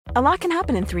A lot can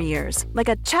happen in 3 years, like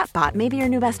a chatbot may be your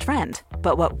new best friend.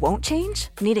 But what won't change?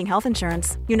 Needing health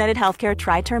insurance. United Healthcare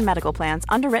Tri-Term Medical Plans,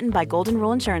 underwritten by Golden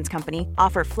Rule Insurance Company,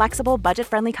 offer flexible,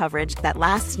 budget-friendly coverage that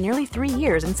lasts nearly 3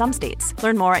 years in some states.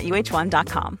 Learn more at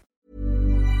uh1.com.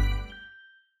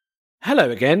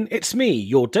 Hello again, it's me,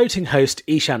 your doting host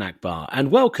Ishan Akbar,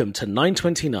 and welcome to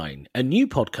 929, a new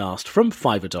podcast from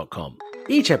Fiverr.com.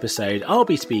 Each episode, I'll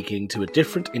be speaking to a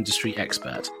different industry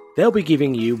expert. They'll be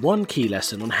giving you one key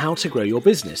lesson on how to grow your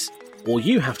business. All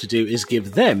you have to do is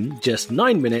give them just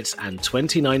 9 minutes and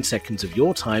 29 seconds of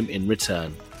your time in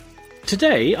return.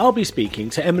 Today, I'll be speaking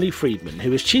to Emily Friedman,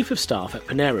 who is Chief of Staff at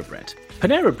Panera Bread.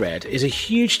 Panera Bread is a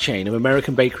huge chain of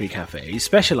American bakery cafes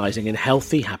specialising in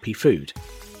healthy, happy food.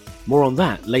 More on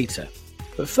that later.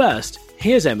 But first,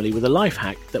 here's Emily with a life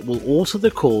hack that will alter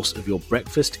the course of your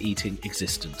breakfast eating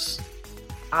existence.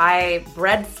 I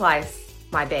bread slice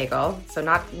my bagel, so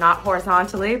not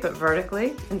horizontally, but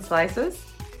vertically in slices.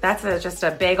 That's just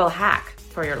a bagel hack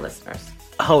for your listeners.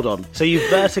 Hold on, so you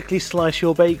vertically slice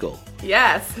your bagel?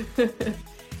 Yes.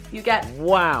 You get a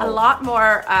lot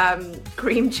more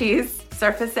cream cheese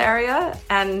surface area,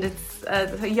 and it's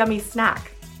a yummy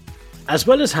snack. As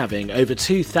well as having over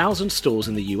 2,000 stores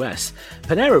in the US,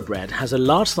 Panera Bread has a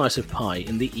large slice of pie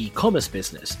in the e-commerce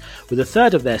business, with a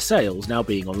third of their sales now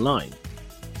being online.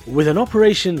 With an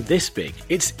operation this big,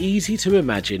 it's easy to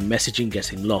imagine messaging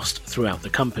getting lost throughout the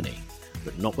company.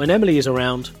 But not when Emily is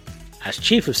around. As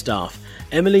Chief of Staff,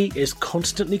 Emily is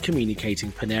constantly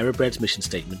communicating Panera Bread's mission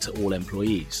statement to all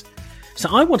employees. So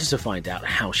I wanted to find out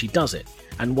how she does it,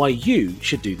 and why you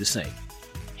should do the same.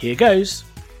 Here goes.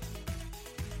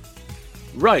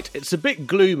 Right, it's a bit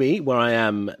gloomy where I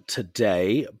am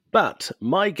today, but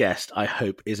my guest, I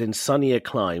hope, is in sunnier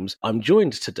climes. I'm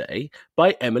joined today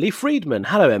by Emily Friedman.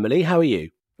 Hello, Emily. How are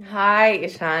you? Hi,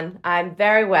 Ishan. I'm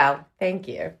very well. Thank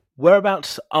you.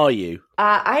 Whereabouts are you?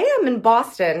 I am in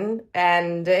Boston,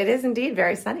 and it is indeed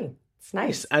very sunny. It's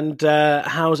nice. And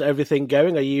how's everything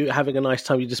going? Are you having a nice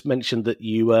time? You just mentioned that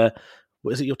you,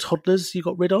 was it your toddlers you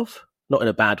got rid of? Not in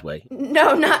a bad way.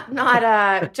 No,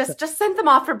 not. Just sent them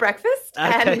off for breakfast,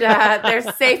 okay. And they're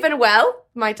safe and well,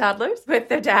 my toddlers, with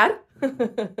their dad.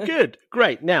 Good,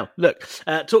 great. Now, look,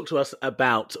 talk to us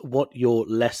about what your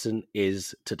lesson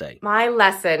is today. My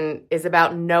lesson is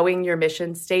about knowing your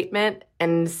mission statement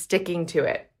and sticking to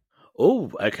it.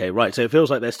 Oh, okay, right. So it feels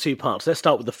like there's two parts. Let's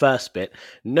start with the first bit.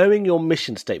 Knowing your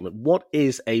mission statement. What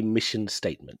is a mission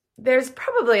statement? There's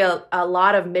probably a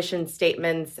lot of mission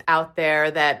statements out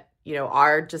there that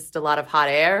are just a lot of hot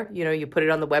air. You put it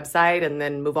on the website and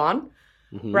then move on,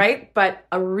 right? But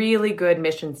a really good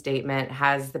mission statement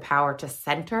has the power to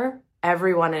center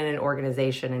everyone in an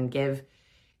organization and give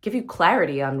you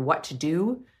clarity on what to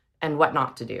do and what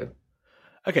not to do.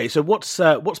 Okay, so what's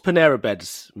Panera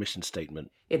Bread's mission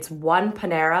statement? It's one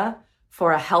Panera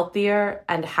for a healthier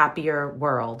and happier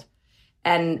world.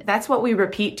 And that's what we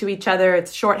repeat to each other.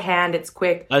 It's shorthand, it's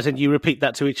quick. As in you repeat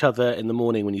that to each other in the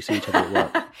morning when you see each other at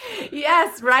work?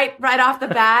 Yes, right off the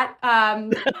bat,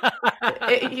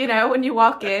 when you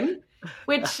walk in,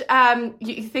 which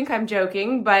you think I'm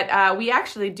joking, but we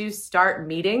actually do start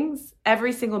meetings,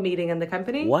 every single meeting in the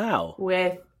company. Wow.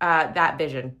 With that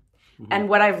vision. Mm-hmm. And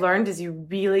what I've learned is you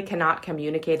really cannot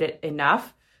communicate it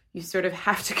enough. You sort of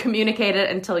have to communicate it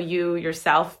until you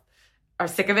yourself are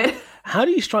sick of it. How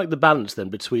do you strike the balance then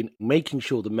between making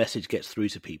sure the message gets through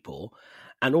to people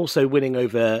and also winning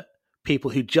over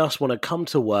people who just want to come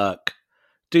to work,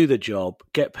 do the job,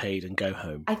 get paid and go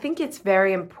home? I think it's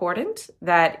very important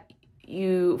that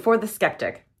for the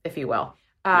skeptic, if you will,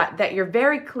 that you're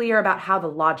very clear about how the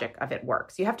logic of it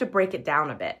works. You have to break it down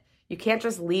a bit. You can't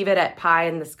just leave it at pie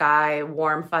in the sky,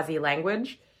 warm, fuzzy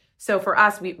language. So for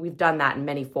us, we've done that in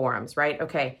many forums, right?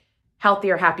 Okay.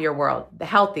 Healthier, happier world. The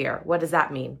healthier, what does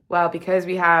that mean? Well, because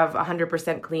we have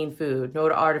 100% clean food, no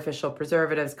artificial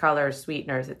preservatives, colors,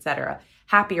 sweeteners, etc.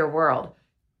 Happier world.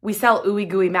 We sell ooey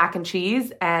gooey mac and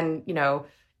cheese and,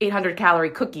 800 calorie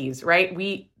cookies,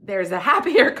 right? There's a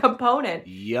happier component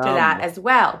Yum. To that as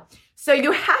well. So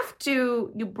you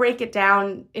break it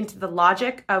down into the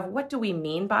logic of what do we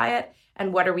mean by it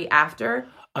and what are we after?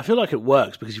 I feel like it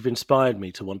works because you've inspired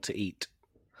me to want to eat.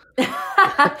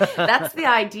 That's the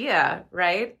idea,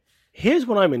 right? Here's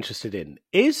what I'm interested in.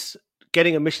 Is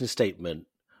getting a mission statement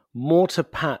more to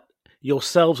pat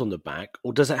yourselves on the back,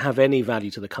 or does it have any value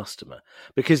to the customer?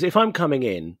 Because if I'm coming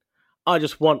in, I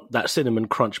just want that cinnamon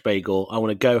crunch bagel. I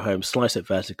want to go home, slice it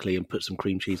vertically and put some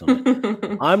cream cheese on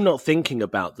it. I'm not thinking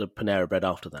about the Panera Bread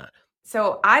after that.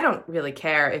 So I don't really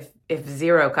care if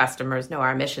zero customers know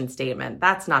our mission statement.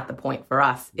 That's not the point for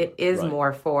us. It is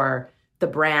more for the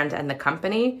brand and the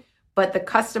company. but the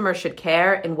customer should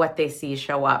care in what they see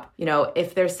show up. You know,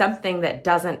 if there's something that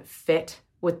doesn't fit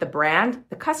with the brand,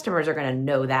 the customers are going to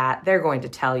know that. They're going to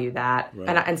tell you that.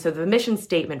 Right. And so the mission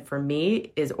statement for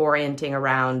me is orienting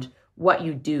around what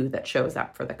you do that shows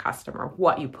up for the customer,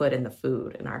 what you put in the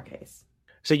food in our case.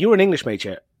 So you were an English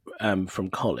major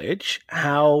from college.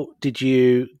 How did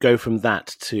you go from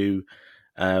that to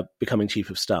becoming chief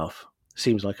of staff?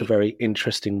 Seems like a very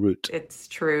interesting route. It's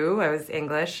true. I was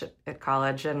English at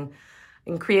college and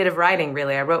in creative writing,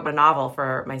 really. I wrote a novel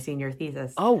for my senior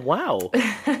thesis. Oh, wow.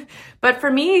 But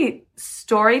for me,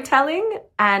 storytelling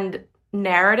and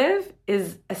narrative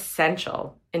is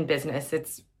essential in business.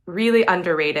 It's really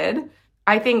underrated.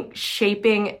 I think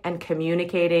shaping and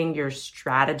communicating your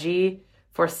strategy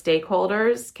for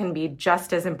stakeholders can be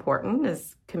just as important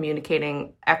as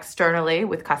communicating externally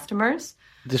with customers.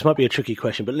 This might be a tricky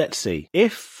question, but let's see.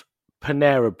 If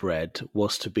Panera Bread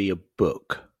was to be a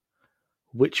book,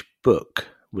 which book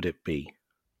would it be?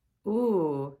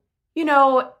 Ooh, you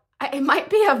know, it might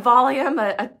be a volume,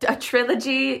 a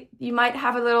trilogy. You might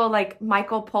have a little like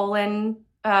Michael Pollan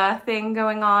thing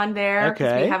going on there.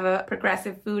 Okay. We have a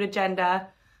progressive food agenda.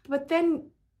 But then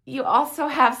you also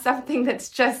have something that's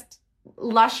just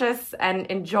luscious and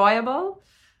enjoyable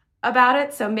about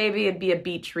it. So maybe it'd be a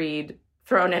beach read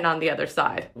thrown in on the other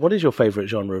side. What is your favorite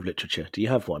genre of literature? Do you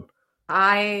have one?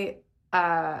 I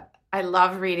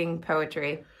love reading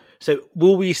poetry. So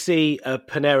will we see a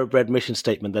Panera Bread mission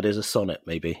statement that is a sonnet,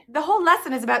 maybe? The whole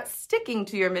lesson is about sticking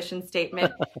to your mission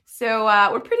statement. So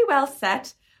we're pretty well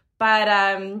set.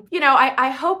 But, you know, I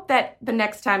hope that the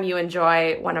next time you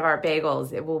enjoy one of our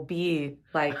bagels, it will be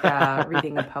like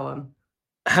reading a poem.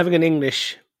 Having an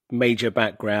English major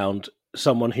background,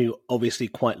 someone who obviously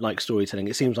quite likes storytelling,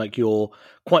 it seems like you're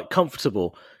quite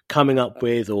comfortable coming up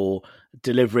with or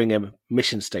delivering a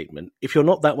mission statement. If you're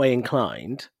not that way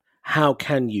inclined, how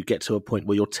can you get to a point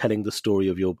where you're telling the story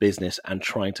of your business and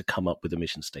trying to come up with a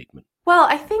mission statement? Well,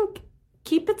 I think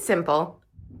keep it simple.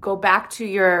 Go back to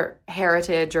your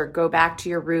heritage or go back to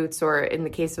your roots, or in the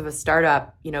case of a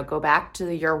startup, you know, go back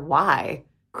to your why.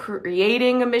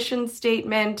 Creating a mission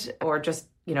statement or just,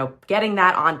 you know, getting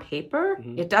that on paper,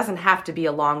 It doesn't have to be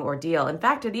a long ordeal. In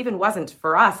fact, it even wasn't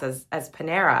for us as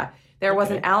Panera. There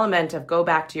was an element of go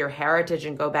back to your heritage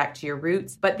and go back to your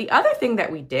roots. But the other thing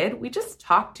that we did, we just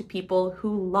talked to people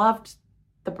who loved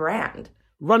the brand.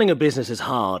 Running a business is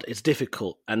hard, it's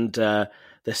difficult, and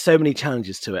there's so many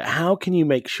challenges to it. How can you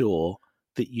make sure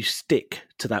that you stick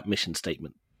to that mission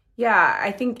statement? Yeah,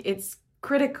 I think it's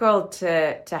critical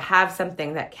to have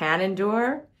something that can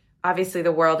endure. Obviously,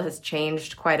 the world has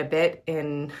changed quite a bit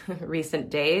in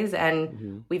recent days,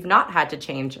 and we've not had to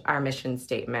change our mission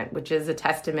statement, which is a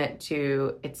testament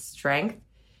to its strength.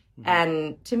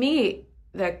 And to me,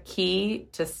 the key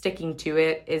to sticking to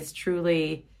it is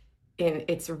truly in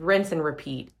its rinse and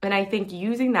repeat. And I think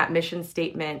using that mission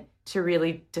statement to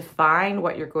really define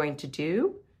what you're going to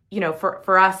do, you know,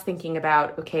 for us thinking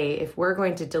about, okay, if we're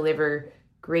going to deliver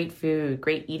great food,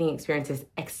 great eating experiences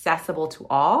accessible to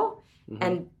all,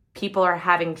 and people are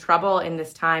having trouble in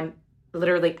this time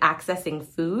literally accessing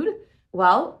food,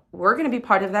 well, we're going to be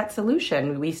part of that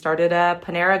solution. We started a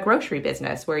Panera grocery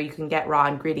business where you can get raw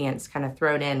ingredients kind of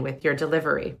thrown in with your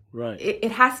delivery. Right.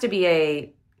 It has to be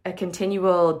a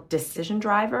continual decision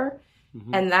driver.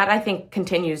 And that, I think,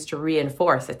 continues to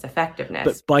reinforce its effectiveness.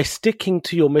 But by sticking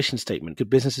to your mission statement, could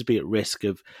businesses be at risk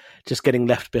of just getting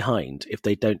left behind if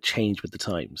they don't change with the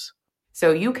times?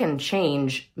 So you can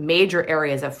change major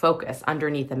areas of focus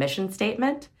underneath a mission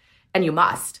statement, and you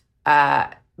must.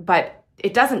 But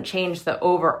it doesn't change the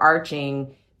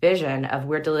overarching vision of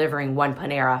we're delivering one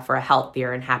Panera for a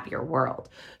healthier and happier world.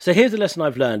 So here's a lesson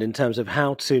I've learned in terms of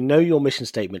how to know your mission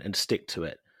statement and stick to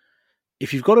it.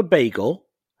 If you've got a bagel,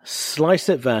 slice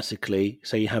it vertically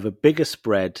so you have a bigger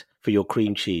spread for your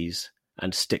cream cheese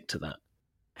and stick to that.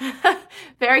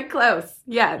 Very close.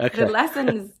 Yeah. Okay. The lesson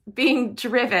is being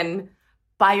driven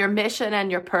by your mission and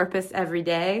your purpose every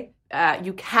day.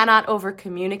 You cannot over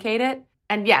communicate it.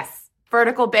 And yes,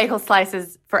 vertical bagel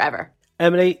slices forever.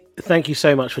 Emily, thank you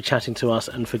so much for chatting to us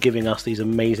and for giving us these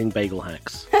amazing bagel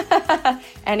hacks.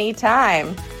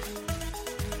 Anytime.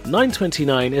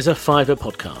 929 is a Fiverr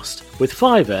podcast. With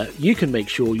Fiverr, you can make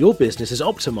sure your business is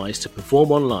optimized to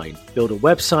perform online, build a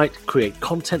website, create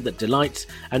content that delights,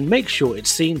 and make sure it's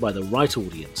seen by the right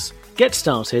audience. Get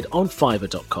started on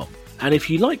Fiverr.com. And if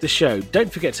you like the show,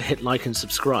 don't forget to hit like and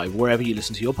subscribe wherever you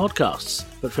listen to your podcasts.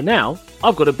 But for now,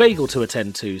 I've got a bagel to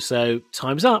attend to, so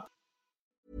time's up.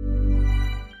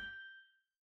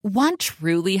 Want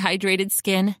truly hydrated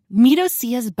skin? Meet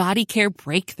Osea's Body Care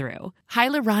Breakthrough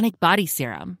Hyaluronic Body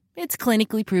Serum. It's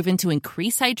clinically proven to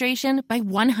increase hydration by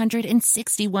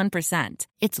 161%.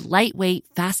 It's lightweight,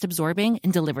 fast-absorbing,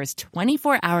 and delivers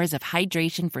 24 hours of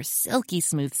hydration for silky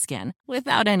smooth skin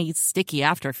without any sticky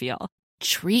afterfeel.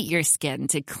 Treat your skin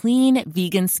to clean,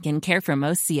 vegan skincare from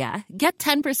Osea. Get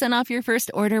 10% off your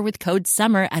first order with code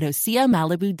SUMMER at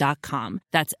OseaMalibu.com.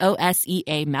 That's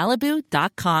OSEA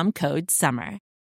Malibu.com, code SUMMER.